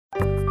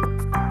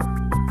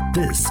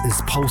This is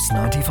Pulse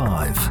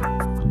 95.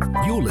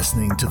 You're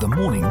listening to the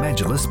Morning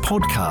Majlis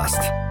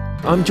podcast.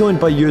 I'm joined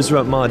by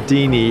Yusra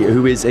Mardini,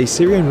 who is a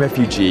Syrian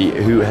refugee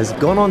who has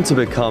gone on to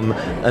become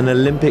an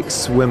Olympic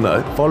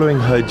swimmer following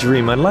her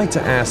dream. I'd like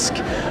to ask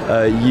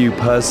you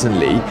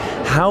personally,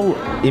 how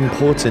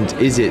important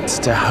is it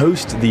to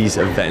host these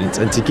events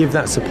and to give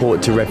that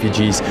support to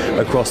refugees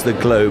across the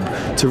globe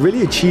to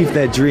really achieve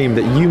their dream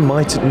that you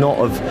might not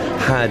have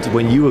had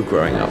when you were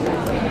growing up?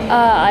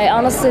 I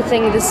honestly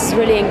think this is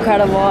really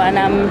incredible, and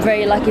I'm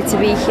very lucky to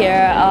be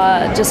here.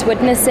 Just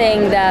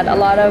witnessing that a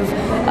lot of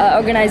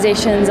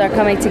organizations are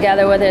coming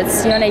together, whether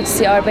it's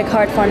UNHCR, Big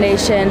Heart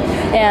Foundation,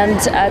 and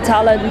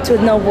Talent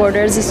with No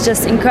Borders. It's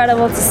just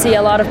incredible to see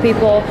a lot of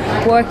people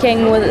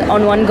working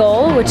on one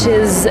goal, which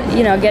is,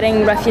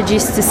 getting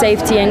refugees to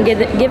safety and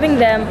giving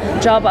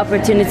them job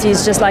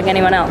opportunities just like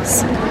anyone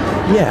else.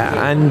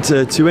 Yeah, and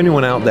to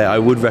anyone out there, I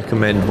would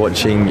recommend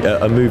watching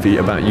a movie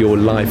about your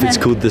life. It's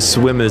called The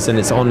Swimmers, and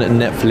it's on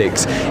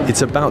Netflix.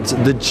 It's about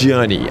the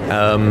journey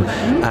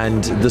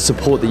and the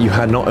support that you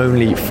had not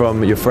only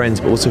from your friends,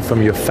 but also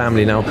from your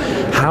family. Now,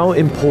 how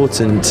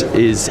important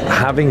is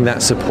having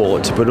that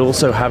support, but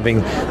also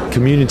having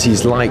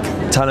communities like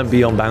Talent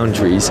Beyond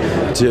Boundaries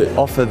to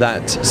offer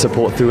that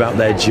support throughout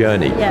their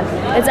journey?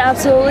 Yeah, it's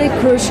absolutely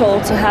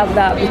crucial to have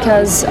that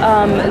because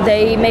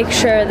they make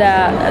sure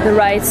that the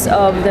rights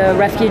of the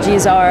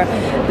refugees are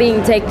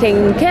being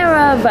taken care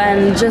of,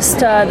 and just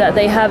that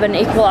they have an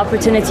equal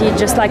opportunity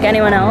just like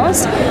anyone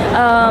else.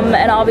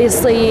 And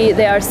obviously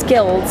they are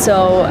skilled,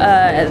 so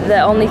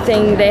the only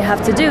thing they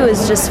have to do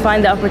is just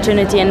find the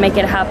opportunity and make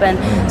it happen.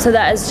 So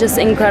that is just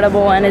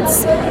incredible, and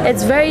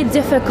it's very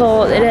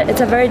difficult.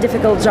 It's a very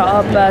difficult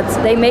job, but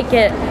they make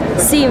it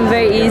seem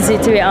very easy,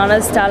 to be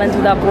honest. Talent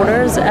Without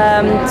Borders.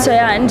 So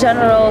yeah, in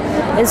general,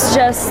 it's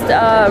just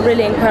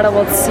really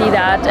incredible to see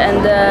that.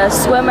 And the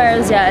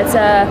swimmers, it's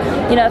a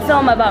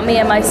film about me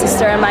and my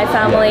sister and my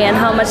family and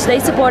how much they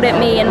supported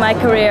me in my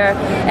career.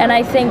 And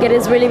I think it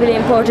is really, really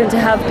important to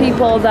have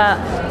people that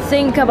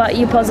think about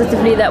you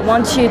positively, that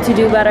want you to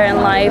do better in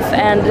life,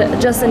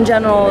 and just in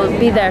general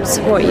be there to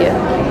support you.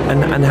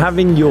 And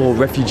having your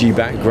refugee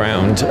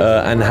background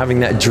and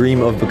having that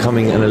dream of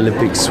becoming an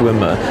Olympic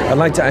swimmer, I'd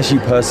like to ask you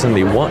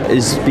personally, what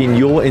has been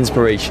your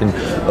inspiration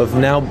of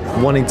now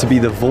wanting to be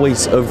the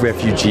voice of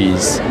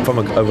refugees from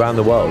around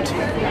the world?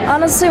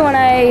 Honestly, when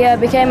I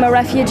became a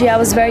refugee, I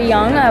was very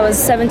young. I was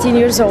 17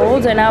 years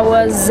old, and I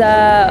was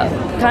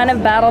kind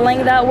of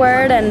battling that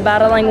word and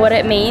battling what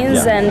it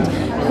means, and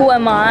who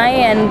am I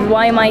and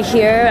why am I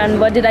here and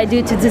what did I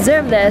do to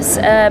deserve this?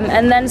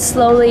 And then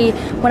slowly,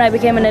 when I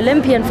became an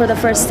Olympian for the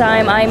first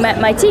time, I met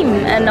my team,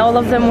 and all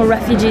of them were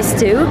refugees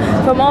too,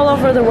 from all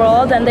over the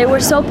world, and they were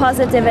so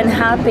positive and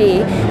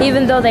happy,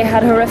 even though they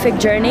had horrific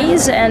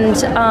journeys, and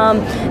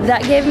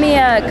that gave me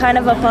a kind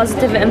of a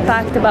positive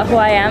impact about who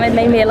I am. It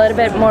made me a little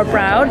bit more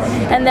proud.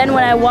 And then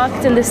when I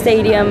walked in the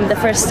stadium the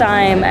first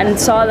time and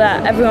saw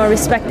that everyone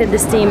respected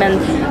this team and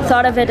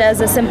thought of it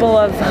as a symbol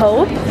of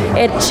hope,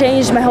 it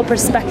changed my whole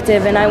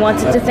perspective, and I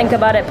wanted to think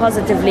about it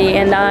positively.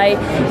 And I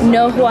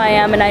know who I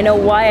am, and I know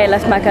why I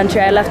left my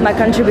country. I left my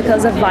country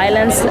because of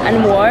violence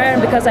and war,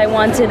 and because I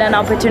wanted an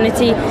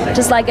opportunity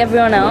just like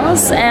everyone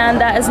else, and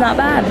that is not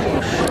bad.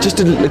 Just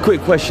a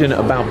quick question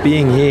about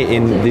being here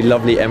in the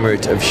lovely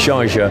Emirate of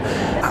Sharjah.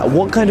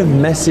 What kind of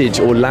message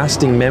or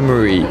lasting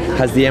memory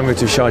has the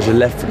Emirate of Sharjah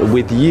left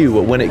with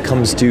you when it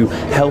comes to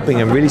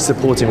helping and really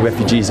supporting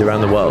refugees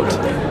around the world?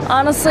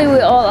 Honestly, we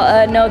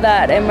all know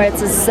that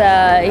Emirates is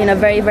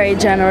very, very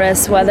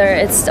generous, whether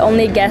it's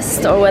only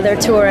guests or whether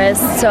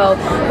tourists. So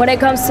when it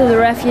comes to the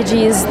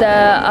refugees,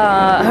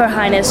 Her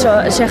Highness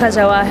Sheikha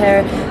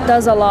Jawahir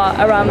does a lot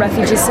around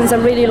refugees since a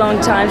really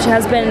long time. She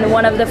has been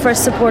one of the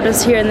first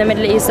supporters here in the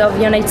Middle East of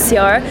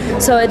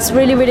UNHCR. So it's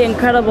really, really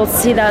incredible to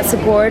see that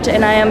support,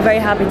 and I am very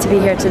happy to be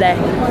here today.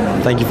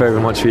 Thank you very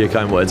much for your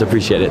kind words. I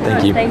appreciate it.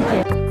 Thank you. Thank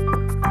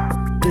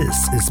you.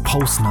 This is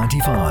Pulse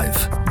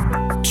 95.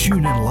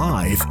 Tune in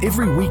live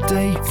every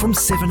weekday from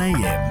 7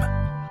 a.m.